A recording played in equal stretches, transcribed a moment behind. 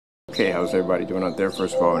Okay, how's everybody doing out there?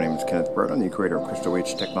 First of all, my name is Kenneth Bird. I'm the creator of Crystal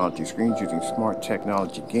H Technology Screens using smart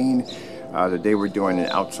technology gain. Today we're doing an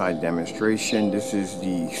outside demonstration. This is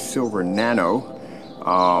the silver nano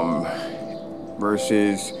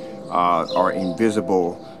versus our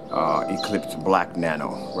invisible Eclipse black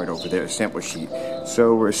nano right over there, sample sheet.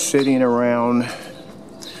 So we're sitting around,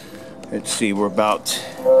 let's see, we're about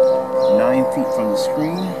 9 feet from the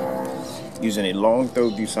screen, using a long throw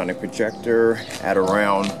VIEWSONIC projector at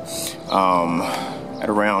around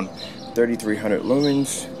 3,300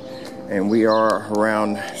 lumens, and we are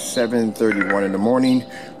around 7:31 in the morning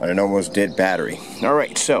on an almost dead battery. All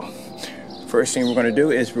right, so first thing we're going to do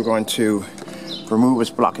is we're going to remove what's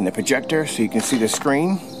blocking the projector so you can see the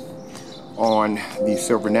screen on the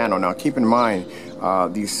silver nano. Now keep in mind,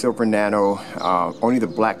 the silver nano, only the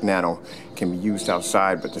black nano can be used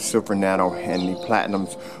outside, but the silver nano and the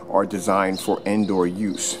platinums are designed for indoor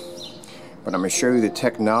use. But I'm going to show you the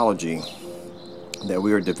technology that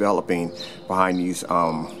we are developing behind these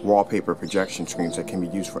wallpaper projection screens that can be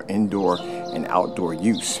used for indoor and outdoor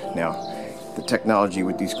use. Now, the technology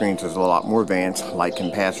with these screens is a lot more advanced. Light can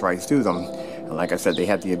pass right through them. And like I said, they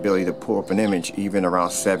have the ability to pull up an image even around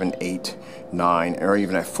 7, 8, 9, or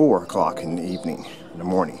even at 4 o'clock in the evening, in the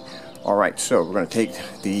morning. All right, so we're going to take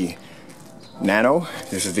the nano.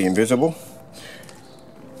 This is the invisible.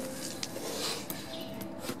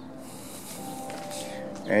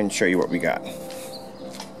 And show you what we got.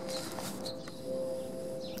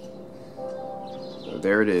 So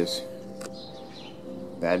there it is.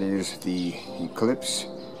 That is the Eclipse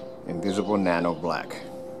Invisible Nano Black.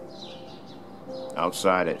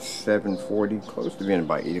 Outside at 7:40, close to being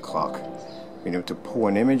about 8 o'clock. Being able to pull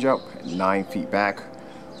an image up at 9 feet back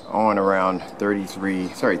on around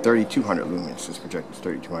 3,200 lumens. This projector is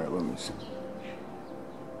 3,200 lumens.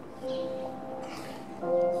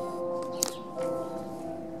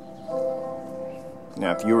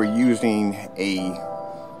 Now, if you were using a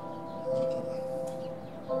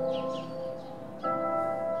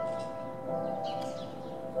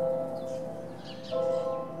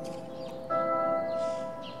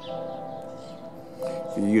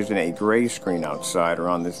gray screen outside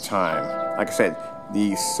around this time, like I said,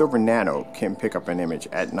 the silver nano can pick up an image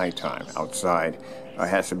at nighttime outside. It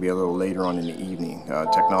has to be a little later on in the evening.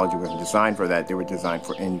 Technology wasn't designed for that. They were designed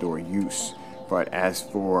for indoor use. But as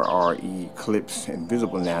for our Eclipse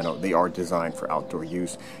Invisible Nano, they are designed for outdoor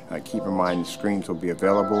use. Keep in mind, the screens will be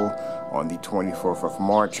available on the 24th of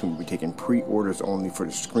March. We'll be taking pre-orders only for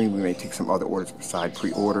the screen. We may take some other orders beside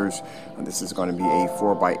pre-orders. This is going to be a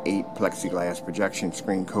 4x8 plexiglass projection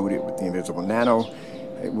screen coated with the Invisible Nano.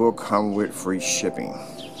 It will come with free shipping.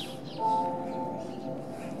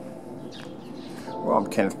 Well, I'm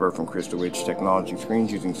Kenneth Bird from Crystal H Technology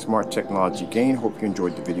Screens using smart technology gain. Hope you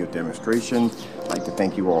enjoyed the video demonstration. I'd like to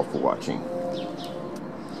thank you all for watching.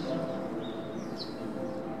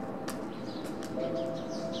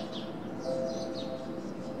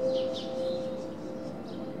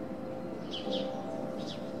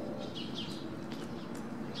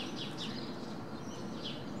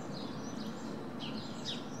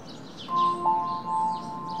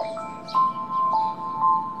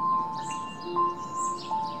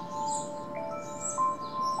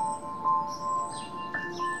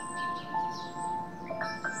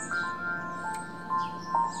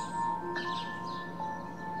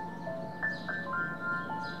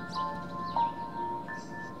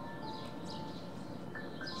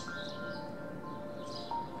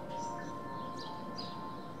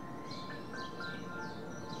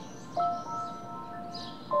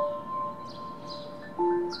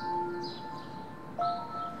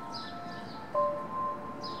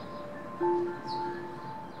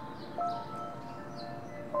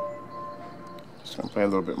 Just gonna play a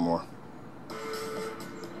little bit more.